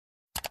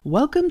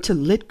Welcome to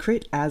Lit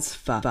Crit as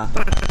Fa.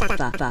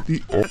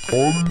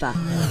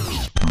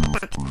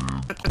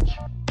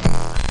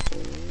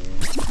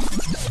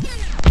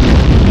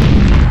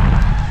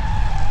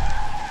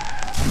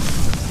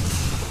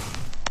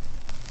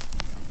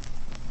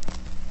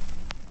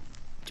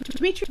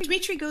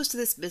 Dmitri goes to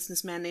this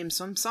businessman named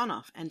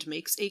Samsonov and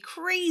makes a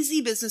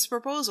crazy business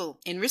proposal.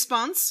 In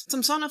response,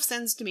 Samsonov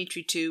sends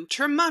Dmitri to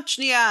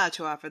Chermachnya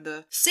to offer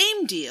the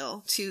same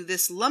deal to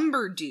this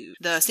lumber dude,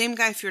 the same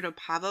guy Fyodor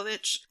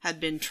Pavlovich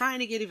had been trying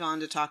to get Ivan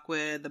to talk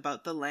with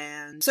about the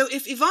land. So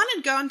if Ivan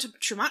had gone to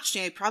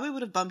Chermachnya, he probably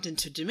would have bumped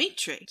into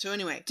Dmitri. So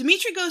anyway,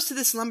 Dmitri goes to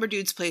this lumber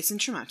dude's place in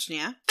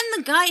Chermachnya, and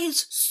the guy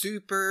is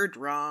super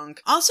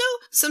drunk. Also,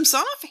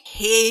 Samsonov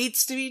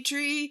hates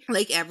Dmitri,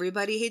 like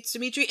everybody hates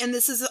Dmitri, and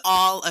this is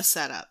all a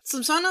setup.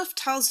 Samsonov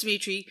tells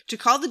Dmitri to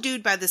call the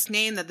dude by this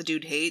name that the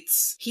dude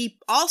hates. He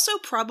also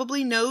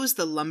probably knows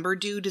the lumber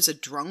dude is a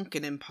drunk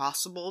and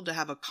impossible to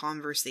have a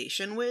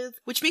conversation with,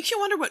 which makes you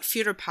wonder what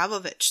Fyodor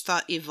Pavlovich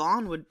thought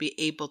Ivan would be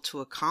able to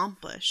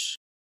accomplish.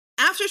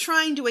 After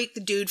trying to wake the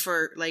dude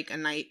for like a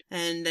night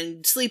and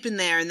then sleeping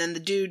there and then the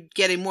dude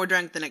getting more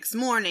drunk the next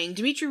morning,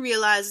 Dmitri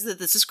realizes that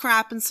this is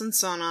crap and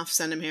Samsonov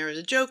sent him here as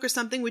a joke or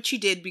something, which he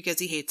did because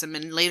he hates him.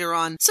 And later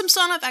on,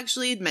 Samsonov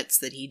actually admits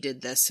that he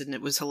did this and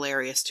it was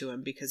hilarious to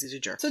him because he's a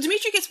jerk. So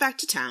Dmitri gets back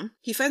to town.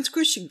 He finds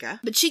Grushenka,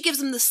 but she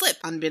gives him the slip,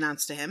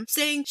 unbeknownst to him,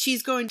 saying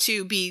she's going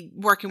to be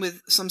working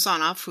with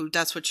Samsonov, who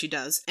that's what she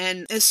does.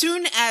 And as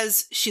soon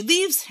as she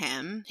leaves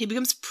him, he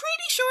becomes pretty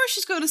sure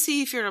she's going to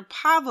see Fyodor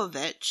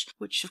Pavlovich,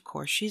 which of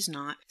course she's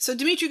not. So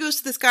Dmitri goes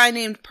to this guy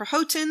named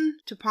Prohotin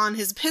to pawn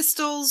his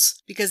pistols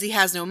because he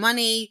has no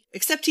money,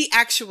 except he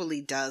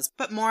actually does,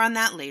 but more on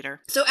that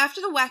later. So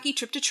after the wacky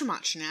trip to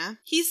Chermachnya,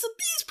 he's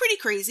pretty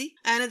crazy,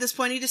 and at this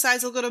point he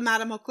decides he'll go to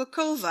Madame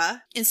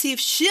Oklakova and see if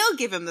she'll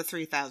give him the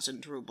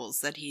 3,000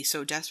 rubles that he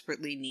so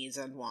desperately needs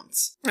and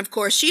wants. Of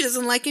course, she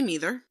doesn't like him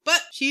either,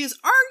 but she is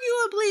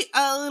arguably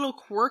a little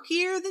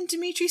quirkier than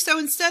Dmitri, so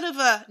instead of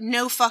a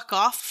no fuck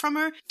off from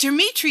her,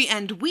 Dmitri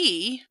and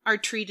we are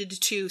treated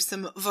to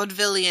some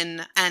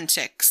vaudevillian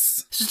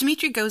antics. So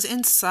Dmitri goes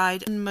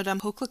inside Madame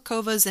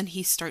Oklakova's and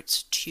he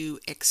starts to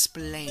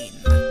explain.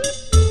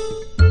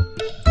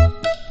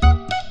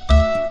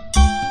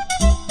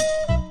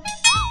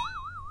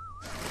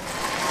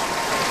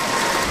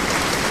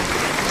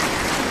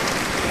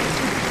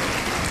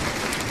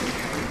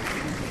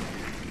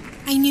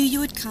 I knew you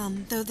would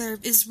come, though there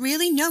is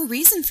really no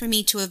reason for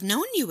me to have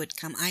known you would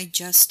come. I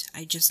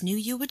just knew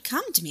you would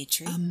come,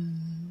 Dmitri.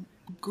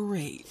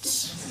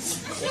 Great.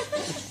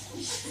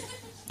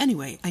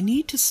 Anyway, I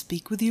need to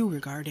speak with you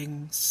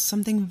regarding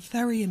something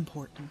very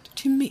important.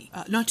 To me.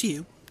 Not to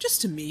you.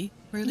 Just to me,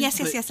 really.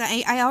 Yes.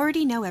 I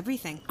already know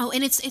everything. Oh,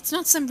 and it's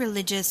not some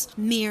religious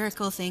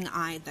miracle thing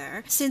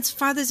either. Since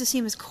Father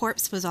Zosima's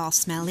corpse was all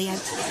smelly, I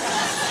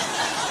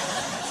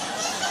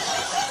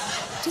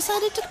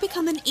decided to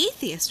become an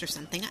atheist or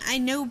something. I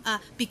know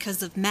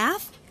because of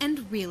math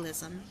and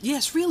realism.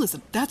 Yes, realism.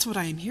 That's what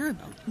I am here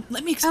about.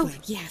 Let me explain.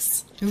 Oh,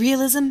 yes.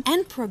 Realism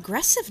and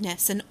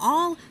progressiveness and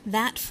all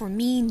that for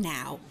me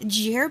now. Did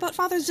you hear about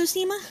Father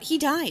Zosima? He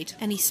died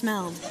and he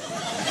smelled.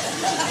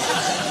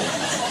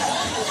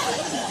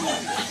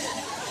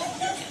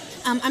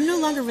 I'm no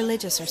longer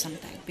religious or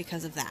something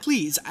because of that.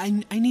 Please, I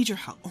need your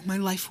help, or my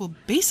life will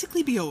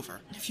basically be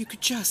over. If you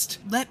could just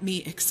let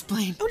me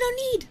explain. Oh, no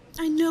need.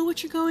 I know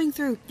what you're going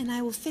through, and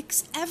I will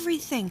fix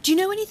everything. Do you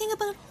know anything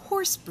about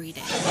horse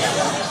breeding?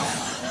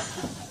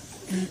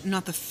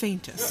 Not the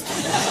faintest.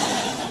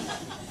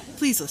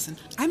 Please listen.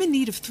 I'm in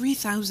need of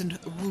 3,000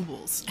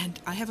 rubles, and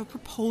I have a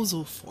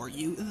proposal for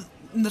you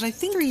that I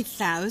think...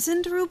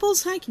 3,000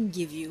 rubles? I can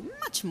give you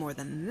much more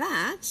than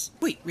that.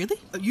 Wait, really?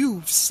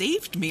 You've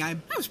saved me. I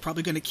was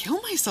probably going to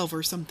kill myself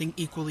or something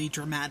equally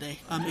dramatic.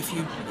 If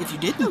you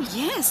didn't. Oh,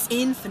 yes.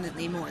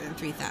 Infinitely more than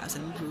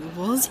 3,000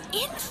 rubles.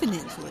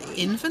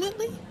 Infinitely.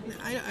 Infinitely?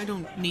 I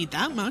don't need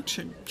that much.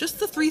 Just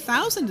the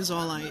 3,000 is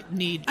all I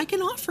need. I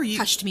can offer you...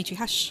 Hush, Dmitri,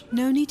 hush.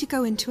 No need to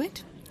go into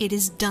it. It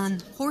is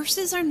done.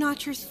 Horses are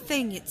not your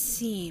thing, it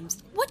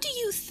seems. What do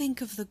you think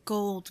of the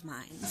gold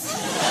mines?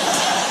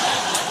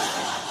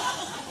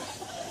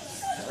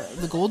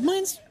 The gold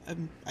mines?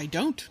 I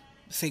don't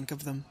think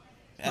of them.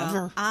 Ever.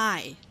 Well,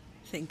 I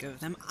think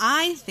of them.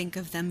 I think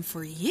of them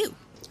for you.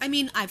 I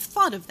mean, I've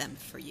thought of them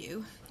for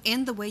you,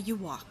 and the way you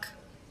walk.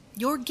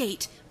 Your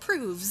gait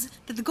proves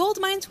that the gold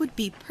mines would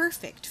be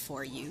perfect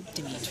for you,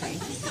 Dmitri.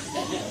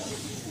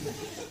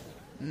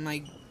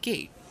 My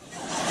gait?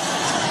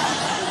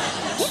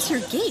 Yes,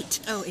 your gait.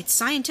 Oh, it's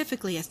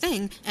scientifically a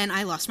thing, and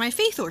I lost my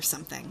faith or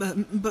something.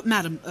 But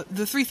madam,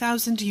 the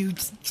 3,000 you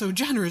so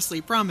generously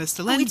promised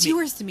to lend me... Oh, it's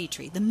yours,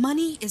 Dmitri. The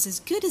money is as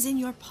good as in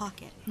your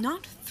pocket.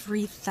 Not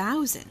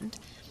 3,000,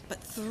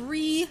 but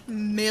 3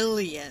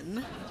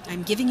 million.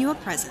 I'm giving you a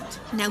present.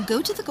 Now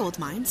go to the gold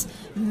mines,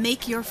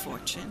 make your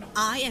fortune.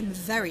 I am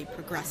very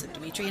progressive,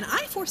 Dmitri, and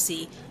I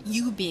foresee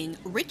you being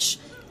rich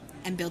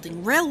and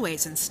building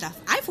railways and stuff.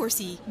 I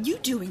foresee you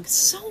doing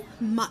so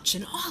much,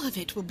 and all of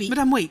it will be...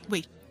 Madame,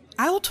 wait.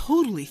 I'll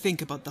totally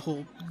think about the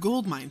whole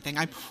gold mine thing,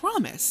 I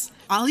promise.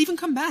 I'll even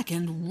come back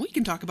and we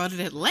can talk about it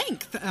at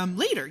length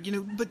later,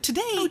 but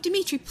today... Oh,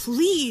 Dimitri,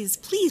 please,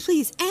 please,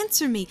 please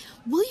answer me.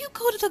 Will you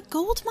go to the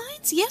gold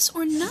mines, yes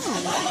or no?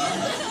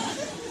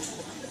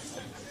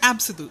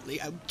 Absolutely,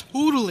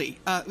 totally.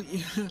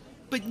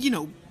 But,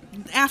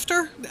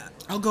 after?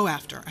 I'll go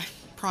after, I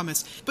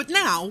promise. But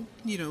now,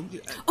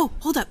 Oh,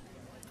 hold up.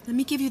 Let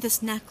me give you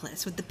this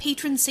necklace with the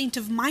patron saint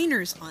of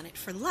miners on it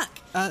for luck.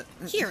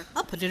 Here,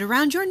 I'll put it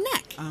around your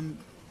neck.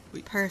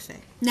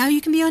 Perfect. Now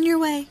you can be on your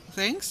way.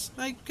 Thanks,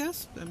 I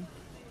guess.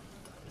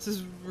 This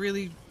is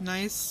really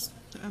nice.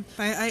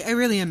 I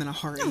really am in a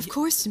hurry. No, of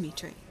course,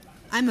 Dimitri.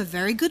 I'm a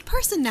very good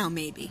person now,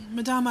 maybe.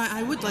 Madame,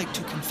 I would like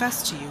to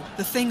confess to you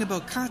the thing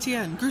about Katya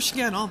and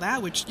Grushenka and all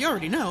that, which you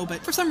already know,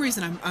 but for some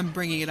reason I'm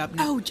bringing it up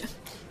now. Oh,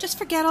 just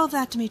forget all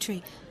that,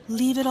 Dimitri.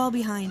 Leave it all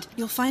behind.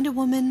 You'll find a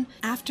woman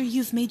after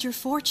you've made your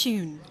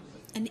fortune.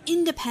 An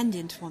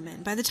independent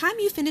woman. By the time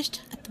you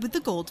finished with the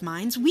gold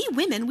mines, we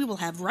women, we will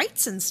have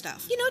rights and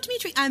stuff.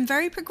 Dimitri, I'm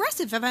very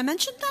progressive. Have I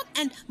mentioned that?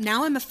 And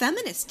now I'm a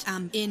feminist.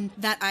 In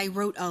that I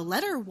wrote a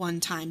letter one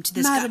time to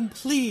this guy. Madam,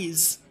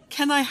 please.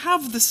 Can I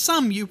have the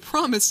sum you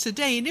promised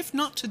today? And if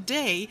not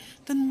today,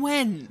 then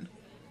when?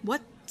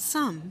 What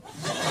sum?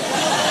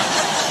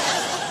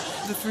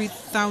 The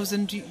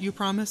 3,000 you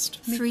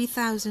promised me?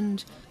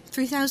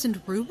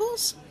 3,000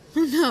 rubles?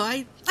 No,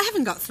 I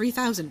haven't got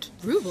 3,000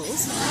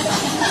 rubles.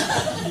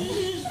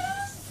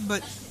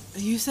 But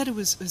you said it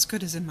was as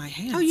good as in my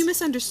hands. Oh, you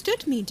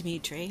misunderstood me,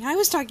 Dimitri. I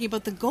was talking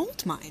about the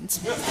gold mines.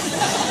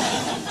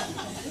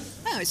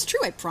 Oh, it's true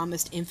I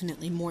promised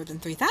infinitely more than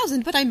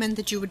 3,000, but I meant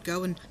that you would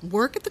go and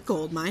work at the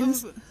gold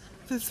mines. Oh,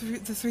 the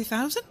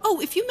 3,000?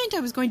 Oh, if you meant I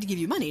was going to give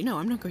you money, no,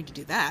 I'm not going to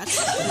do that.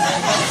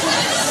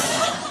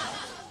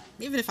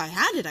 Even if I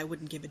had it, I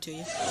wouldn't give it to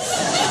you.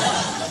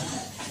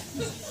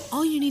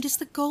 All you need is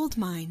the gold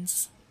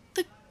mines.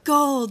 The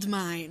gold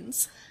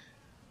mines.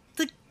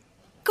 The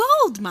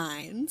gold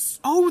mines.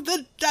 Oh,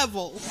 the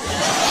devil!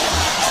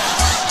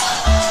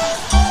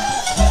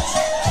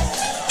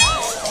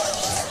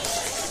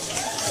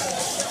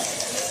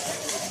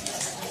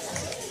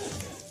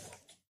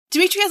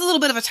 Dmitri has a little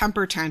bit of a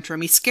temper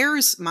tantrum. He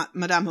scares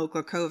Madame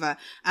Oklakova,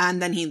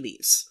 and then he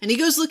leaves. And he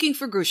goes looking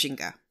for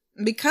Grushenka.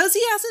 Because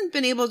he hasn't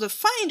been able to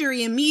find her,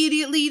 he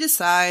immediately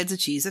decides that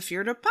she's a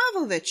Fyodor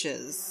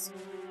Pavlovich's.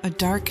 A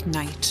dark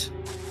night.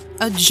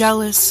 A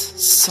jealous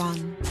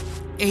son.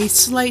 A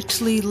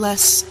slightly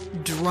less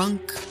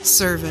drunk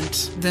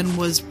servant than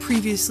was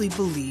previously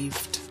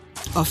believed.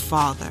 A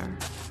father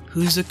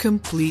who's a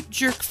complete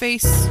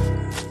jerkface.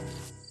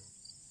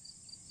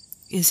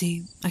 Is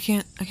he? I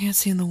can't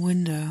see in the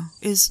window.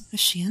 Is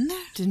she in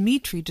there?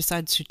 Dmitri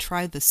decides to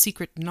try the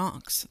secret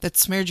knocks that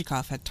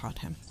Smerdyakov had taught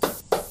him.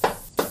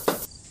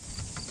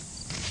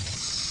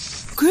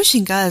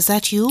 Grushenka, is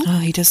that you? Oh,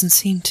 he doesn't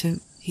seem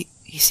to.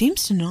 He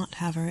seems to not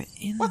have her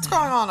in What's there.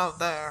 going on out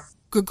there?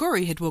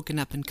 Grigory had woken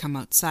up and come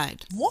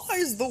outside. Why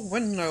is the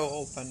window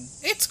open?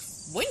 It's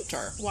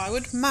winter. Why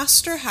would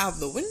Master have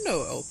the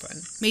window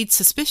open? Made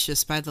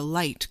suspicious by the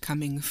light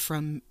coming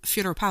from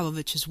Fyodor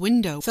Pavlovich's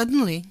window,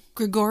 suddenly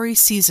Grigory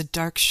sees a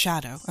dark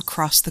shadow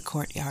across the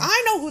courtyard.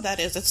 I know who that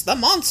is. It's the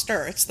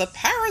monster. It's the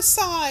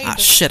parasite. Ah,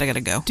 shit, I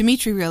gotta go.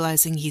 Dmitri,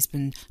 realizing he's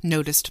been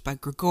noticed by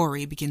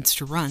Grigory, begins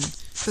to run.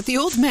 But the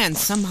old man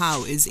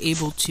somehow is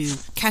able to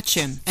catch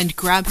him and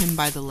grab him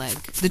by the leg.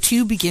 The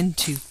two begin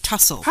to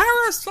tussle.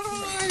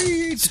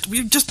 Parasite!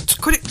 We just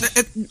quit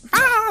it.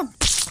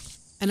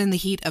 And in the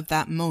heat of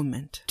that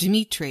moment,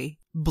 Dmitri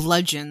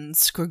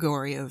bludgeons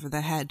Grigory over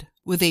the head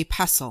with a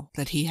pestle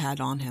that he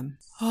had on him.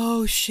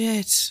 Oh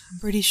shit, I'm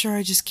pretty sure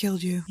I just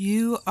killed you.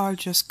 You are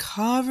just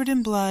covered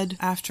in blood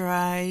after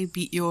I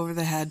beat you over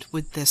the head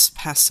with this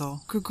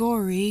pestle.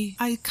 Grigory,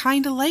 I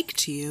kinda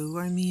liked you.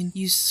 I mean,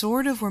 you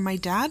sort of were my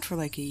dad for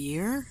like a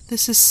year.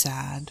 This is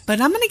sad. But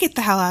I'm gonna get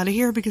the hell out of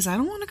here because I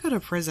don't want to go to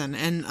prison.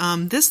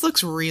 And this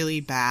looks really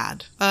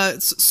bad.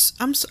 I'm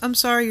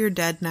sorry you're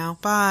dead now.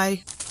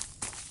 Bye.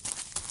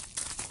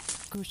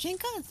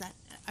 Grushenka, is that...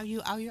 Are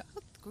you out,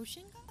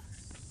 Grushenka?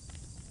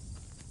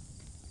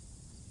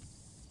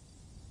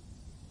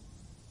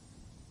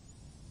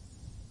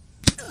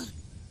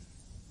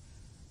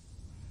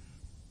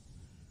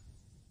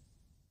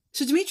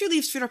 So Dmitri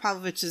leaves Fyodor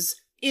Pavlovich's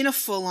in a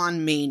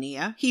full-on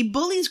mania. He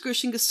bullies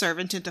Grushenka's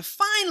servant into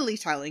finally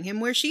telling him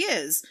where she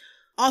is.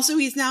 Also,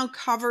 he's now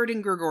covered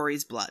in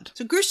Grigory's blood.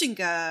 So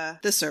Grushenka,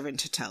 the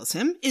servant tells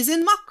him, is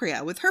in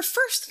Mokria with her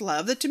first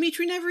love that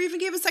Dmitri never even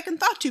gave a second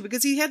thought to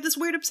because he had this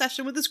weird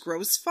obsession with his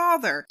gross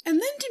father.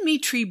 And then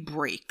Dmitri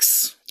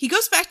breaks. He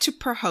goes back to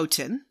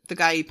Perhotin, the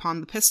guy he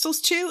pawned the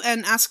pistols to,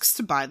 and asks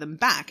to buy them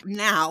back.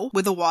 Now,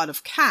 with a wad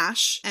of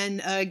cash,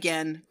 and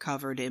again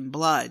covered in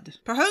blood.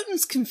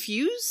 Perhotin's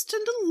confused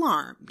and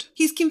alarmed.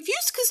 He's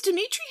confused because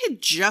Dmitri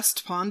had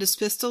just pawned his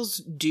pistols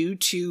due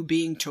to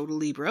being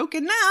totally broke,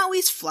 and now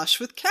he's flush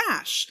with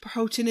cash.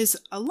 Perhotin is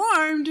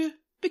alarmed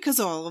because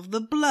of all of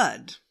the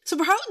blood. So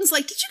Prohoten's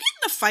like, did you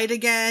get in a fight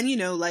again? You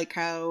know, like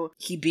how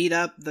he beat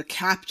up the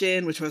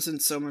captain, which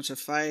wasn't so much a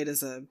fight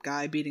as a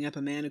guy beating up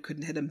a man who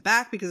couldn't hit him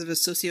back because of his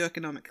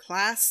socioeconomic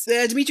class.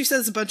 Dimitri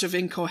says a bunch of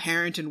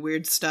incoherent and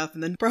weird stuff,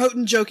 and then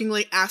Prohoten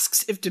jokingly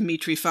asks if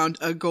Dimitri found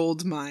a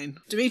gold mine.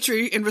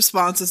 Dimitri, in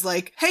response, is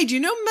like, hey, do you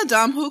know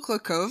Madame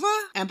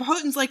Huklakova? And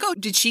Prohoten's like, oh,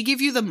 did she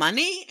give you the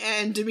money?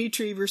 And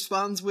Dimitri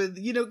responds with,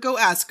 you know, go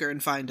ask her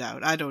and find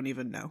out. I don't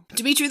even know.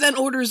 Dimitri then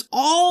orders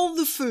all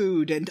the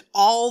food and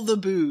all the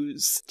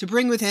booze to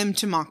bring with him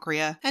to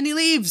Makria, and he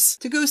leaves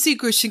to go see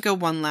Grushenka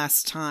one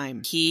last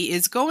time. He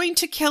is going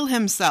to kill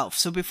himself,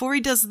 so before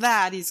he does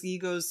that, he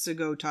goes to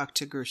go talk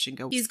to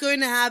Grushenka. He's going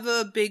to have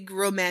a big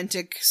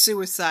romantic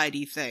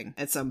suicide-y thing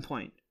at some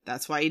point.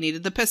 That's why he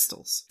needed the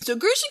pistols. So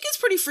Grushenka's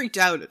pretty freaked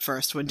out at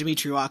first when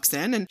Dimitri walks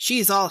in, and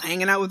she's all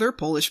hanging out with her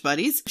Polish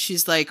buddies.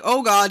 She's like,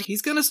 oh god,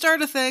 he's gonna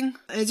start a thing.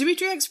 And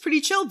Dimitri acts pretty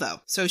chilled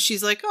though. So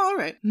she's like, oh,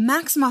 alright.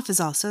 Maximov is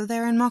also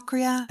there in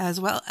Makria, as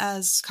well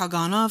as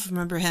Kaganov.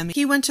 Remember him?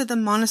 He went to the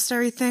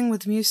monastery thing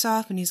with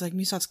Musov, and he's like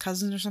Musov's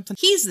cousin or something.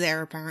 He's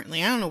there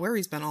apparently. I don't know where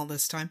he's been all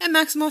this time. And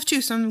Maximov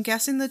too, so I'm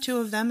guessing the two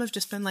of them have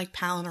just been like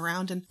palling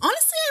around, and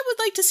honestly I would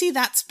like to see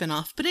that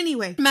spin-off. But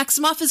anyway,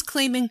 Maximov is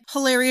claiming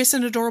hilarious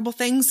and adorable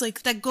things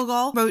like that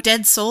Gogol wrote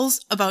Dead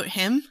Souls about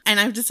him, and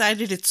I've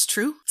decided it's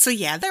true. So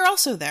yeah, they're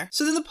also there.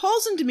 So then the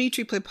Poles and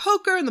Dimitri play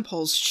poker, and the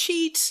Poles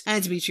cheat,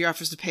 and Dimitri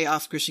offers to pay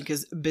off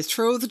Grushenka's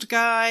betrothed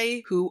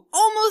guy, who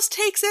almost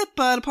takes it,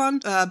 but upon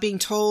being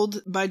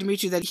told by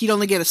Dimitri that he'd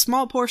only get a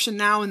small portion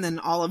now and then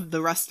all of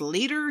the rest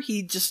later,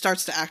 he just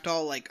starts to act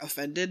all like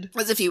offended,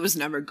 as if he was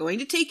never going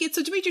to take it.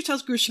 So Dimitri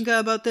tells Grushenka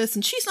about this,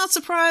 and she's not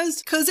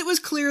surprised, because it was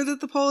clear that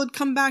the Pole had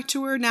come back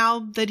to her now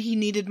that he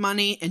needed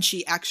money, and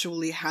she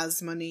actually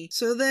has money.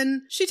 So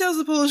then she tells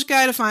the Polish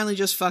guy to finally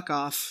just fuck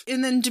off.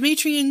 And then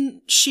Dimitri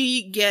and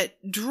she get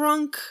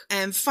drunk,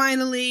 and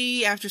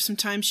finally, after some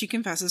time, she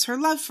confesses her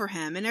love for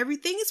him, and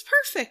everything is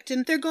perfect,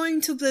 and they're going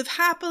to live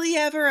happily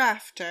ever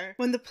after.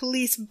 When the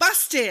police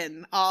bust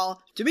in,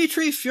 all,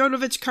 Dmitry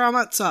Fyodorovich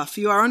Karamazov,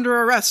 you are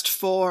under arrest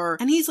for...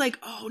 And he's like,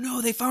 oh no,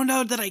 they found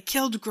out that I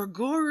killed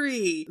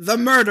Grigory, the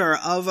murder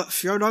of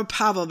Fyodor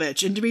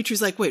Pavlovich. And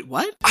Dimitri's like, wait,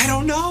 what? I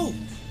don't know.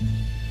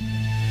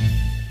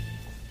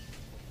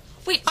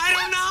 Wait, I